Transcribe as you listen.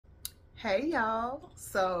Hey y'all,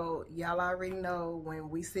 so y'all already know when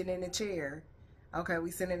we sit in the chair, okay,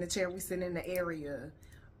 we sit in the chair, we sit in the area.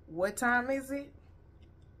 What time is it?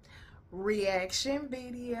 Reaction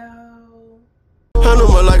video. I know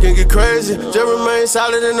my life can get crazy. Just remain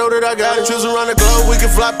solid and know that I got it. Choose around the globe, we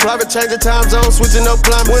can fly private, change the time zone, switching up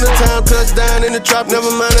climate. Winter time, touchdown in the trop.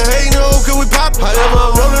 Never mind the hate, no, can we pop? However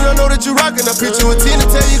I'm rolling, I know that you rockin'. I pitch you a 10 to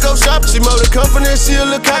tell you go shop. She more than confident, she a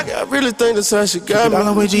little cocky. I really think that's how she got me. All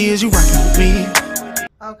the way G is you rockin' with me.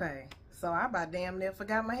 Okay, so I about damn near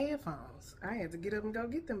forgot my headphones. I had to get up and go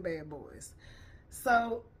get them bad boys.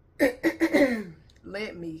 So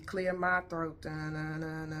let me clear my throat.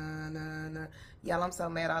 Y'all, I'm so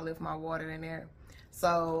mad I left my water in there.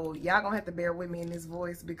 So y'all gonna have to bear with me in this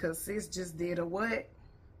voice because sis just did a what?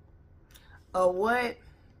 A what?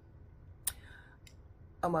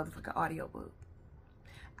 A motherfucking audiobook.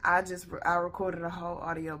 I recorded a whole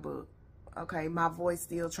audiobook. Okay, my voice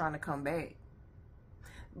still trying to come back.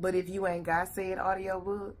 But if you ain't got said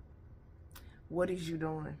audiobook, what is you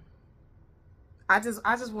doing? I just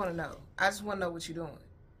want to know. I just want to know what you're doing.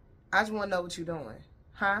 I just want to know what you're doing.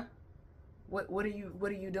 Huh? What are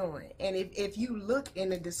you doing? And if you look in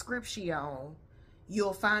the description,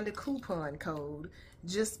 you'll find a coupon code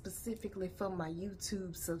just specifically for my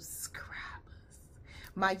YouTube subscribers,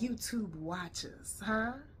 my YouTube watchers,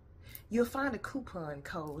 huh? You'll find a coupon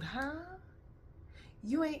code, huh?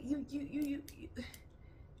 You ain't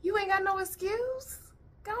got no excuse.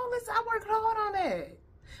 Go on, listen, I worked hard on that.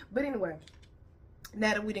 But anyway,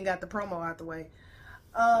 now that we done got the promo out the way,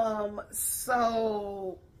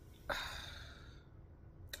 so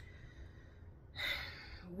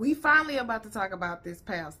we finally about to talk about this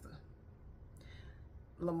pastor,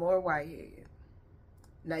 Lamor Whitehead.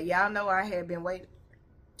 Now, y'all know I had been waiting.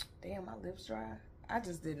 Damn, my lips dry. I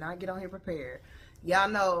just did not get on here prepared. Y'all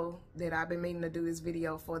know that I've been meaning to do this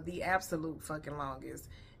video for the absolute fucking longest.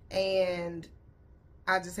 And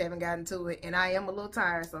I just haven't gotten to it. And I am a little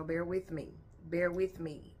tired, so bear with me. Bear with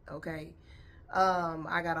me, okay?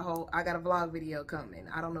 I got a vlog video coming.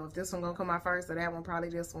 I don't know if this one gonna come out first or that one, probably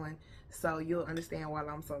this one. So you'll understand why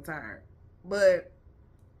I'm so tired. But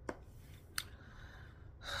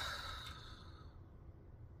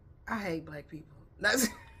I hate black people.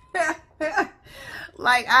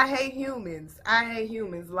 Like, I hate humans. I hate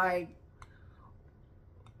humans. Like,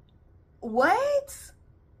 what?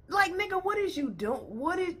 Like, nigga, what is you doing?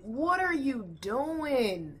 What are you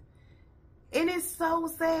doing? And it's so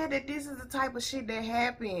sad that this is the type of shit that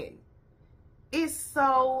happened. It's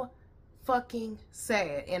so fucking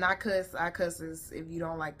sad. And I cusses. If you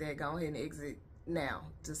don't like that, go ahead and exit now.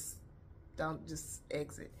 Just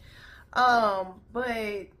exit.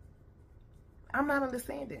 But I'm not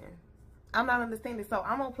understanding. So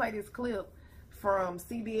I'm gonna play this clip from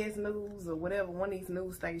CBS News or whatever, one of these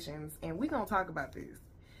news stations, and we're gonna talk about this.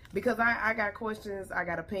 Because I got questions, I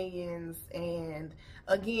got opinions, and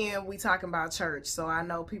again, we talking about church. So I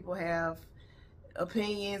know people have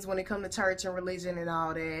opinions when it comes to church and religion and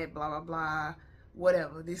all that, blah, blah, blah,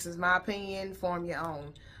 whatever. This is my opinion, form your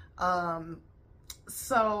own.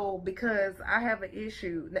 So because I have an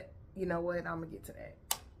issue, you know what, I'm gonna get to that.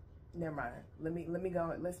 Never mind. Let me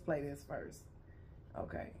go, let's play this first.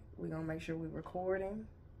 Okay, we're gonna make sure we're recording.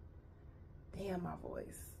 Damn, my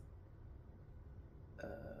voice.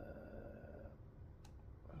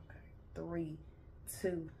 Okay, 3,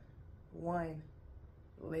 2, 1,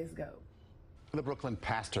 let's go. The Brooklyn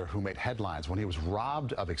pastor who made headlines when he was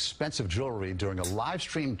robbed of expensive jewelry during a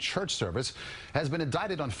live-streamed church service has been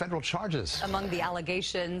indicted on federal charges. Among the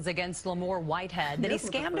allegations against Lamor Whitehead, that he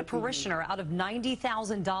scammed a parishioner out of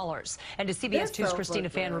 $90,000. And as CBS 2's Christina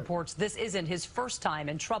Fan reports, this isn't his first time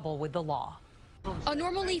in trouble with the law. A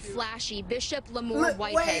normally flashy Bishop Lamor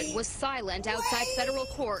Whitehead was silent outside federal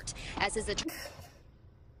court as his attorney.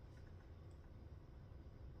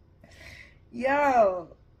 Yo,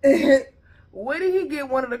 where did he get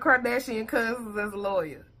one of the Kardashian cousins as a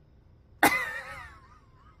lawyer?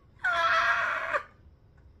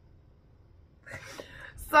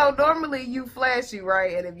 So normally you flashy,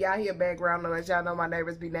 right? And if y'all hear background noise, y'all know my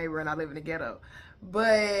neighbors be neighboring. I live in the ghetto.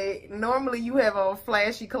 But normally you have on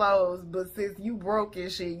flashy clothes, but since you broke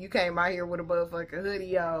and shit, you came out here with a motherfucking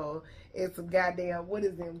hoodie on and some goddamn, what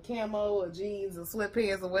is them, camo or jeans or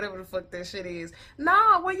sweatpants or whatever the fuck that shit is.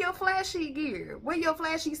 Nah, where your flashy gear? Where your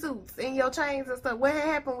flashy suits and your chains and stuff? What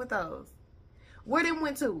happened with those? Where them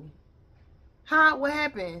went to? Huh? What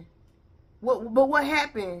happened? What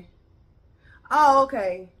happened? Oh,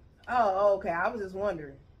 okay. Oh, okay. I was just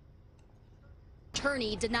wondering.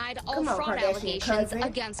 attorney denied all fraud allegations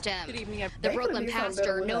against him. The Brooklyn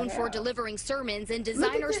pastor, known for delivering sermons in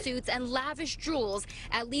designer suits and lavish jewels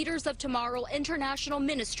at Leaders of Tomorrow International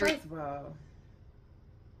Ministry. First of all,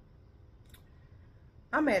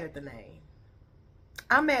 I'm mad at the name.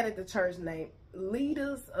 I'm mad at the church name.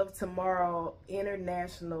 Leaders of Tomorrow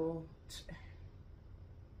International.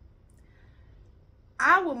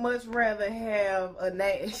 I would much rather have a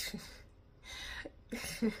name.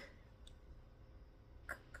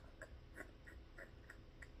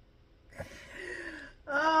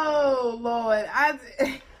 Oh Lord,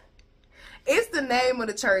 it's the name of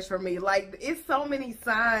the church for me. Like, it's so many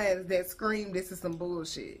signs that scream this is some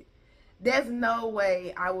bullshit. There's no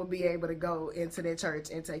way I would be able to go into that church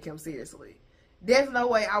and take him seriously. There's no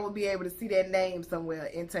way I would be able to see that name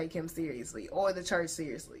somewhere and take him seriously, or the church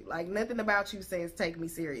seriously. Like, nothing about you says take me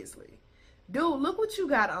seriously. Dude, look what you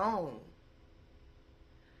got on.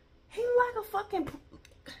 He like a fucking...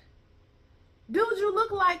 Dude, you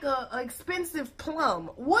look like a expensive plum.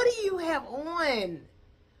 What do you have on?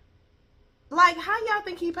 Like, how y'all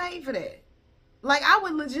think he paid for that? Like, I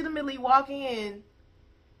would legitimately walk in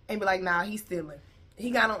and be like, nah, he's stealing.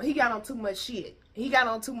 He got on too much shit. He got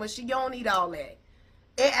on too much shit. You don't need all that.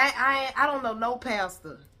 I don't know no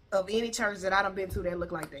pastor of any church that I done been to that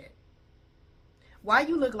look like that. Why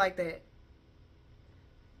you look like that?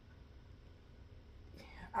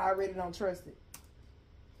 I already don't trust it.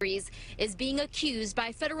 Is being accused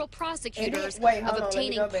by federal prosecutors of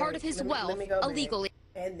obtaining part of his wealth illegally.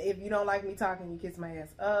 And if you don't like me talking, you kiss my ass.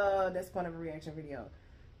 That's the point of a reaction video.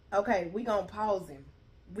 Okay, we gonna pause him.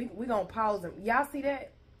 We gonna pause him. Y'all see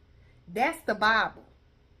that? That's the Bible.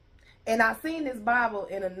 And I seen this Bible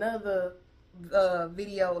in another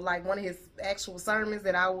video, like one of his actual sermons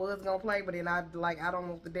that I was gonna play, but then I don't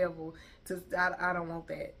want the devil to. I don't want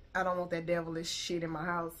that. I don't want that devilish shit in my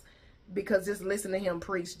house. Because just listen to him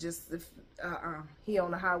preach, he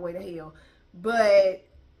on the highway to hell. But,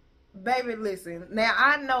 baby, listen. Now,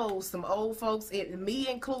 I know some old folks, me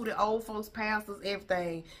included, old folks, pastors,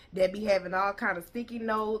 everything, that be having all kind of sticky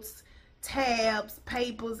notes, tabs,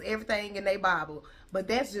 papers, everything in their Bible. But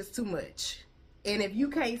that's just too much. And if you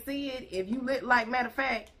can't see it, if you look, like, matter of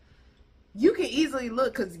fact, you can easily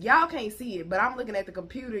look, because y'all can't see it, but I'm looking at the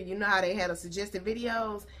computer. You know how they had a suggested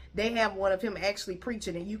videos? They have one of him actually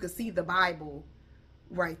preaching, and you can see the Bible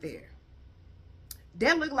right there.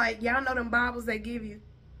 That look like, y'all know them Bibles they give you?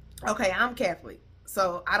 Okay, I'm Catholic,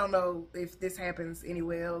 so I don't know if this happens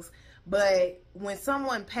anywhere else, but when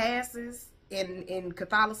someone passes in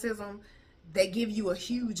Catholicism, they give you a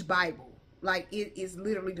huge Bible. Like, it is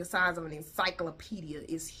literally the size of an encyclopedia.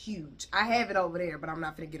 It's huge. I have it over there, but I'm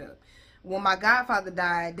not finna get up. When my godfather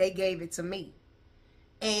died, they gave it to me.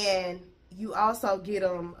 And you also get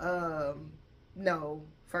them, no,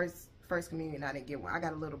 first communion, I didn't get one. I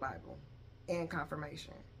got a little Bible and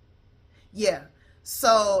confirmation. Yeah.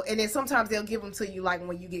 So, and then sometimes they'll give them to you, like,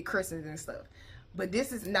 when you get christened and stuff. But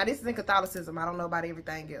this is in Catholicism. I don't know about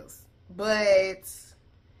everything else. But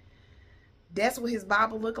that's what his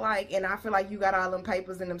Bible look like. And I feel like you got all them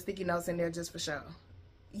papers and them sticky notes in there just for show.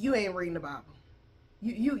 You ain't reading the Bible.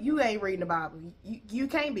 You ain't reading the Bible. You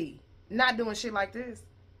can't be. Not doing shit like this.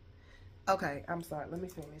 Okay, I'm sorry. Let me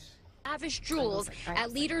finish. Lavish jewels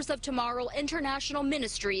at Leaders of Tomorrow International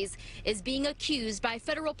Ministries is being accused by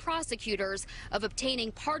federal prosecutors of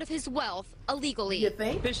obtaining part of his wealth illegally. You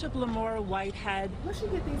think? Bishop Lamor Whitehead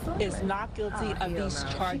is not guilty of these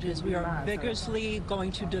charges. We are vigorously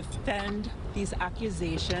going to defend these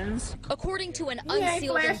accusations. According to an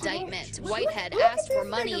unsealed indictment, Whitehead asked for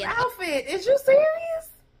money and outfit. Is you serious?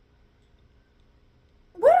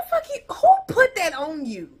 Where the fuck who put that on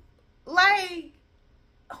you? Like,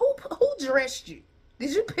 who dressed you?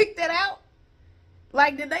 Did you pick that out?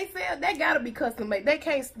 Like, did they sell? That gotta be custom made. They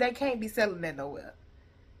can't be selling that nowhere.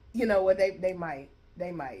 You know what? They might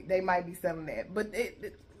be selling that, but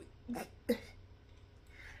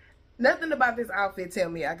nothing about this outfit tell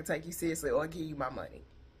me I can take you seriously or give you my money.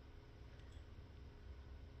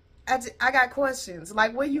 I got questions.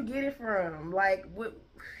 Like, where you get it from? Like, what?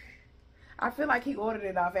 I feel like he ordered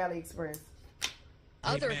it off AliExpress.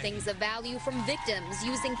 Other things of value from victims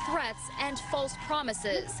using threats and false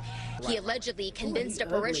promises. He allegedly convinced a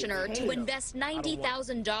parishioner to invest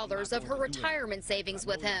 $90,000 of her retirement savings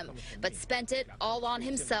with him, but spent it all on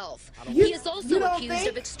himself. He is also accused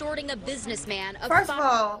of extorting a businessman of... First of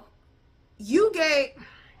all, you gave...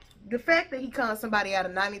 The fact that he conned somebody out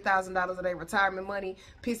of $90,000 of their retirement money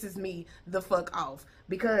pisses me the fuck off.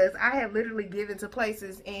 Because I have literally given to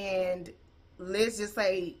places and... let's just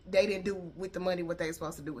say they didn't do with the money what they were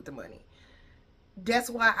supposed to do with the money. That's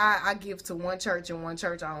why I give to one church and one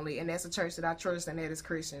church only, and that's a church that I trust, and that is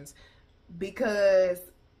Christians, because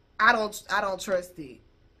I don't trust it.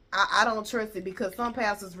 I don't trust it because some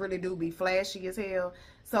pastors really do be flashy as hell,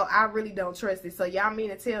 so I really don't trust it. So y'all mean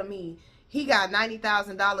to tell me he got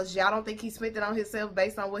 $90,000? Y'all don't think he spent it on himself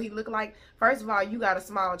based on what he looked like? First of all, you got a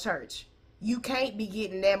small church. You can't be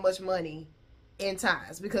getting that much money in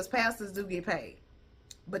tithes, because pastors do get paid,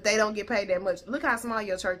 but they don't get paid that much. Look how small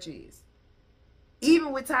your church is.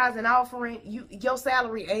 Even with tithes and offering, your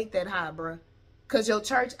salary ain't that high, bruh, because your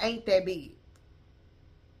church ain't that big.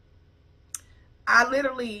 I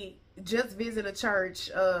literally just visited a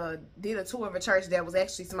church, did a tour of a church that was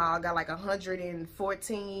actually small. I got like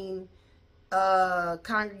 114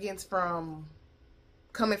 congregants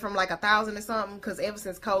coming from like 1,000 or something, because ever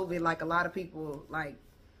since COVID, like a lot of people, like,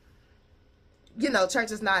 you know,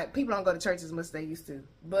 people don't go to church as much as they used to.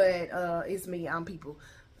 But it's me, I'm people.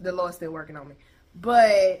 The Lord's still working on me.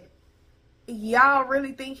 But y'all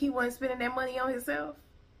really think he wasn't spending that money on himself?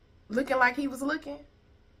 Looking like he was looking?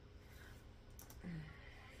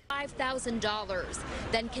 $5,000,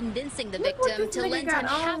 then convincing the victim to lend him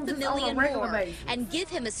 $500,000 more and give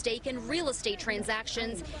him a stake in real estate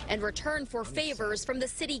transactions in return for favors from the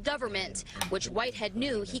city government, which Whitehead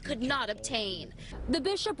knew he could not obtain. The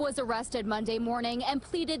bishop was arrested Monday morning and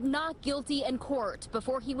pleaded not guilty in court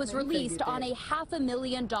before he was released on a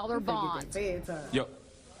 $500,000 bond.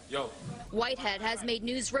 Whitehead has made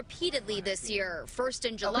news repeatedly this year. First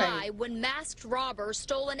in July, when masked robbers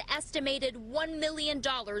stole an estimated $1 million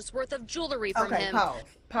worth of jewelry from him.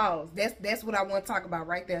 Pause. That's what I want to talk about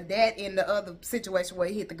right there. That and the other situation where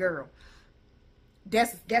he hit the girl.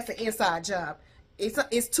 That's an inside job.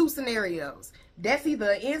 It's two scenarios. That's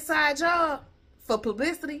either an inside job for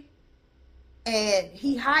publicity, and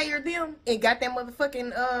he hired them and got that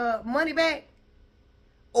motherfucking money back,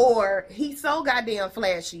 or he's so goddamn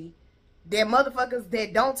flashy that motherfuckers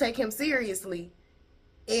that don't take him seriously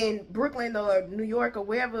in Brooklyn or New York or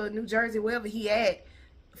wherever, New Jersey, wherever he at,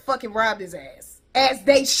 fucking robbed his ass. As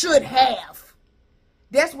they should have.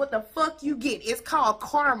 That's what the fuck you get. It's called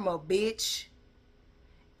karma, bitch.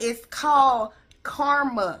 It's called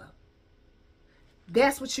karma.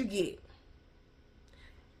 That's what you get.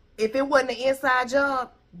 If it wasn't an inside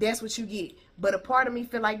job, that's what you get. But a part of me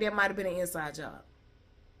feel like that might have been an inside job.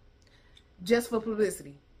 Just for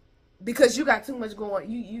publicity. Because you got too much going,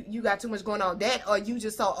 you got too much going on. That, or you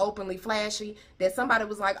just so openly flashy that somebody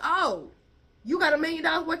was like, oh, you got $1 million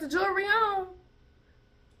worth of jewelry on?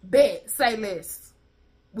 Bet, say less.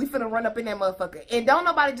 We finna run up in that motherfucker. And don't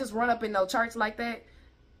nobody just run up in no church like that.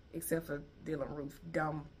 Except for Dylan Roof.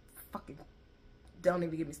 Dumb fucking, don't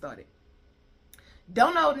even get me started.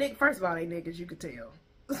 Don't know niggas, first of all, they niggas, you could tell.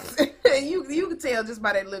 you could tell just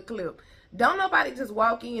by that little clip. Don't nobody just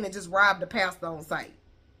walk in and just rob the pastor on sight.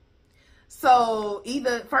 So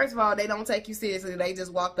either, first of all, they don't take you seriously. They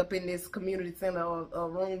just walked up in this community center or a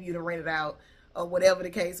room you done rented out or whatever the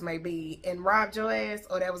case may be and robbed your ass,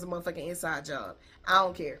 or that was a motherfucking inside job. I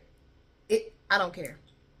don't care. I don't care.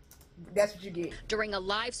 That's what you get. During a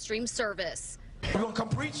live stream service. You want to come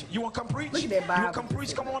preach? You want to come preach? Look at that Bible. You want to come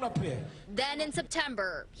preach? Come on up here. Then in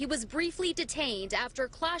September, he was briefly detained after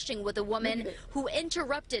clashing with a woman who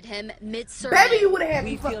interrupted him mid-sermon. Baby, you would have had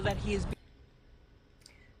We feel that he is.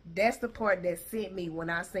 That's the part that sent me when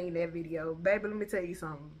I seen that video. Baby, let me tell you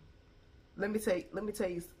something. Let me tell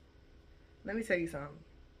you something.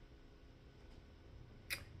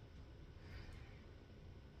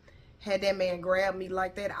 Had that man grabbed me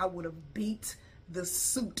like that, I would have beat the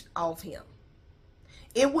suit off him.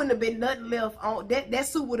 It wouldn't have been nothing left on that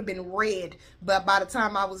suit would have been red, but by the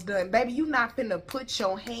time I was done, baby, you not finna put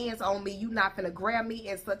your hands on me. You not finna grab me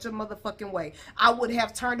in such a motherfucking way. I would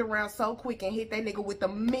have turned around so quick and hit that nigga with the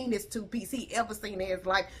meanest two-piece he ever seen in his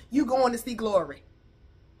life. You going to see glory.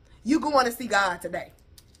 You going to see God today.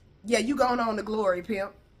 Yeah, you going on to glory,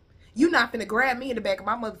 pimp. You not finna grab me in the back of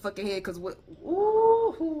my motherfucking head, because what?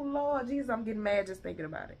 Ooh, Lord Jesus, I'm getting mad just thinking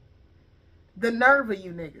about it. The nerve of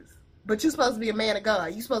you niggas. But you supposed to be a man of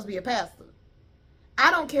God. You supposed to be a pastor. I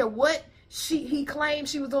don't care what he claimed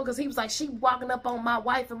she was doing, because he was like, she walking up on my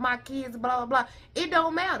wife and my kids, blah, blah, blah. It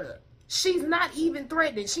don't matter. She's not even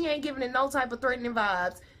threatening. She ain't giving it no type of threatening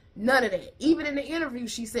vibes. None of that. Even in the interview,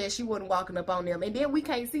 she said she wasn't walking up on them. And then we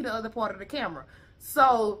can't see the other part of the camera.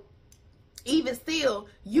 So, even still,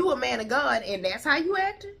 you a man of God, and that's how you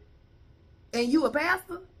acting? And you a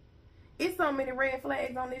pastor? It's so many red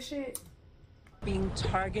flags on this shit. being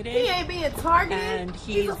targeted. He ain't being targeted. And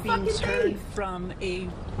he's being turned from a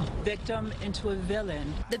victim into a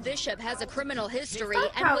villain. The bishop has a criminal history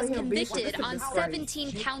and was convicted on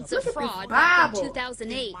 17 counts of fraud back in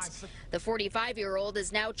 2008. The 45-year-old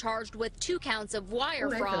is now charged with 2 counts of wire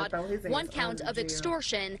fraud, 1 count of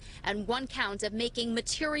extortion, and 1 count of making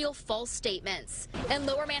material false statements. In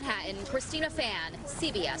Lower Manhattan, Christina Fan,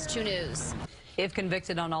 CBS 2 News. If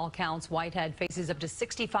convicted on all counts, Whitehead faces up to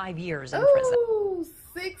 65 years in prison.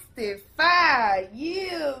 65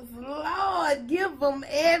 years, Lord, give him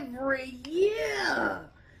every year.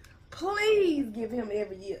 Please give him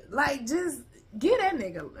every year. Like, just get that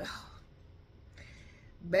nigga.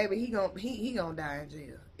 Baby, he gonna die in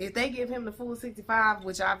jail. If they give him the full 65,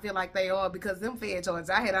 which I feel like they are, because them Fed charges,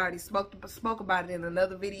 I had already spoke about it in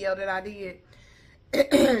another video that I did.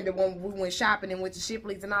 The one we went shopping and went to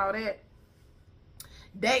Shipley's and all that.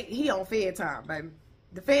 He on Fed time, baby.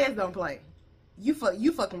 The Feds don't play. You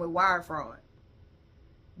fucking with wire fraud.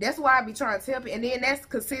 That's why I be trying to tell people. And then that's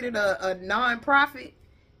considered a non-profit,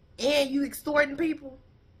 and you extorting people.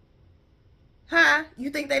 Huh? You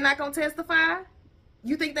think they not gonna testify?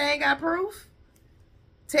 You think they ain't got proof?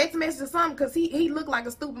 Text message or something, because he looked like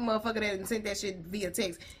a stupid motherfucker that sent that shit via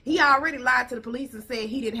text. He already lied to the police and said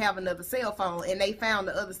he didn't have another cell phone, and they found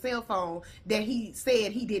the other cell phone that he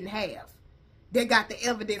said he didn't have. They got the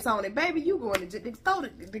evidence on it. Baby, you going to jail.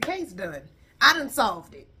 The case done. I done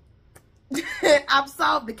solved it. I've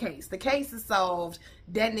solved the case. The case is solved.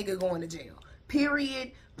 That nigga going to jail.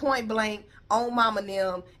 Period. Point blank. On mama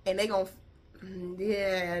them. And they gonna,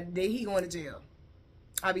 yeah, he going to jail.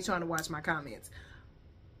 I be trying to watch my comments.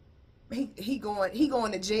 He going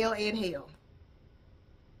to jail and hell.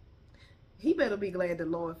 He better be glad the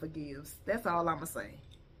Lord forgives. That's all I'ma say.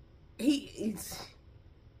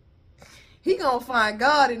 He gonna find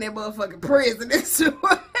God in that motherfucking prison. It's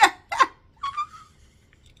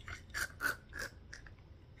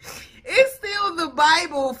still the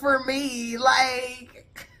Bible for me. Like,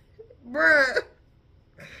 bruh.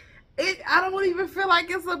 I don't even feel like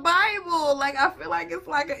it's a Bible. Like, I feel like it's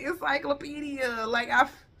like an encyclopedia. Like,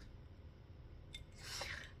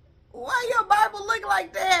 why your Bible look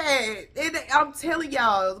like that? I'm telling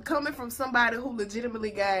y'all, coming from somebody who legitimately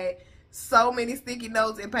got so many sticky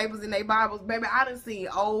notes and papers in their Bibles, baby, I done seen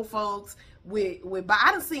old folks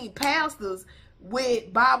I done seen pastors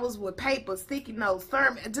with Bibles with paper, sticky notes,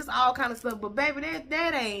 sermon, just all kind of stuff. But baby,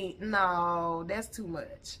 that ain't, no, that's too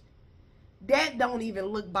much. That don't even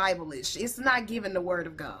look Bible-ish. It's not giving the word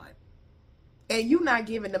of God. And you not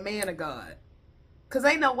giving the man of God. Because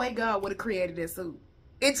ain't no way God would have created that suit.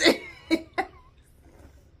 It's I'm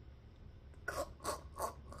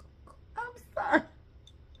sorry.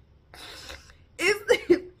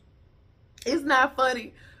 It's not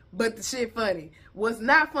funny, but the shit funny. What's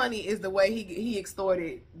not funny is the way he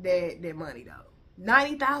extorted that money though.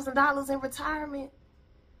 $90,000 in retirement.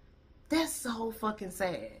 That's so fucking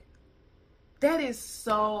sad. That is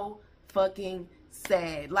so fucking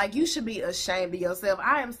sad. Like, you should be ashamed of yourself.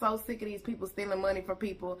 I am so sick of these people stealing money from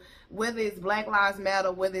people, whether it's Black Lives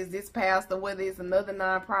Matter, whether it's this pastor, whether it's another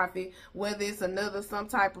nonprofit, whether it's another some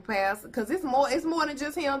type of pastor, because it's more than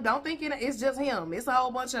just him. Don't think it's just him. It's a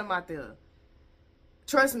whole bunch of them out there.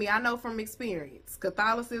 Trust me, I know from experience.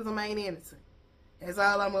 Catholicism ain't innocent. That's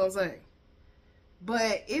all I'm gonna say.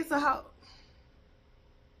 But it's a whole,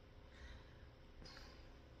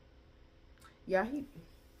 yeah,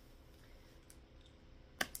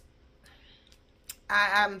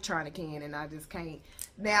 I'm trying to can and I just can't.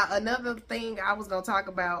 Now, another thing I was going to talk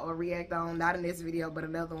about or react on, not in this video, but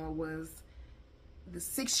another one, was the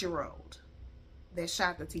 6-year-old that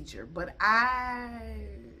shot the teacher. But I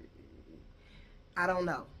don't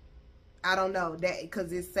know. I don't know that,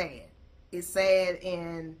 because it's sad. It's sad,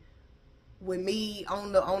 and with me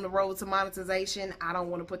on the road to monetization, I don't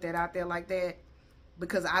want to put that out there like that,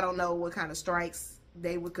 because I don't know what kind of strikes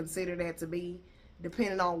they would consider that to be,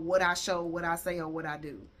 depending on what I show, what I say, or what I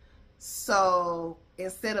do. So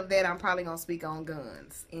instead of that, I'm probably going to speak on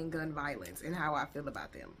guns and gun violence and how I feel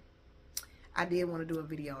about them. I did want to do a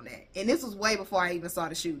video on that. And this was way before I even saw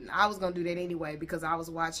the shooting. I was going to do that anyway, because I was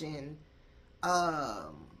watching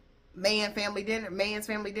Man's Family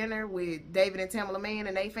Dinner with David and Tamala Mann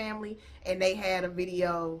and their family. And they had a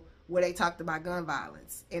video where they talked about gun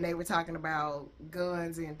violence. And they were talking about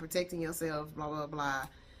guns and protecting yourself, blah, blah, blah.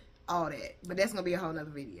 All that. But that's going to be a whole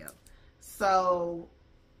nother video. So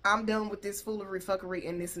I'm done with this foolery, fuckery,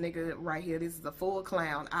 and this nigga right here. This is a full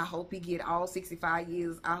clown. I hope he get all 65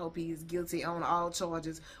 years. I hope he is guilty on all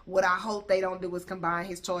charges. What I hope they don't do is combine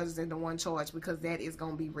his charges into one charge, because that is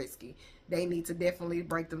going to be risky. They need to definitely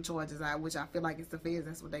break them charges out, which I feel like it's the feds.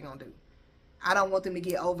 That's what they're going to do. I don't want them to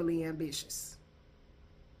get overly ambitious.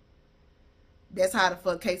 That's how the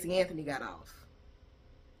fuck Casey Anthony got off.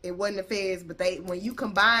 It wasn't the feds, but when you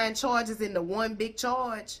combine charges into one big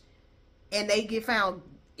charge and they get found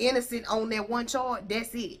innocent on that one charge,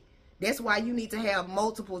 that's it. That's why you need to have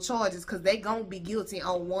multiple charges, because they gonna be guilty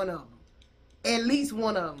on one of them. At least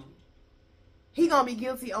one of them. He gonna be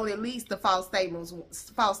guilty on at least the false statements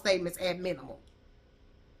at minimum.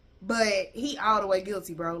 But he all the way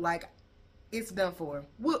guilty, bro. Like, it's done for him.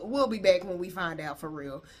 We'll be back when we find out for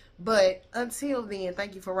real. But until then,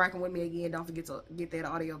 thank you for rocking with me again. Don't forget to get that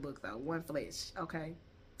audiobook, though. One Flesh, okay?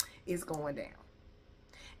 It's going down.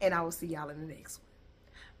 And I will see y'all in the next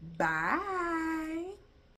one. Bye.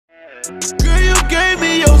 Girl, you gave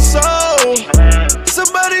me your soul.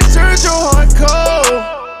 Somebody turned your heart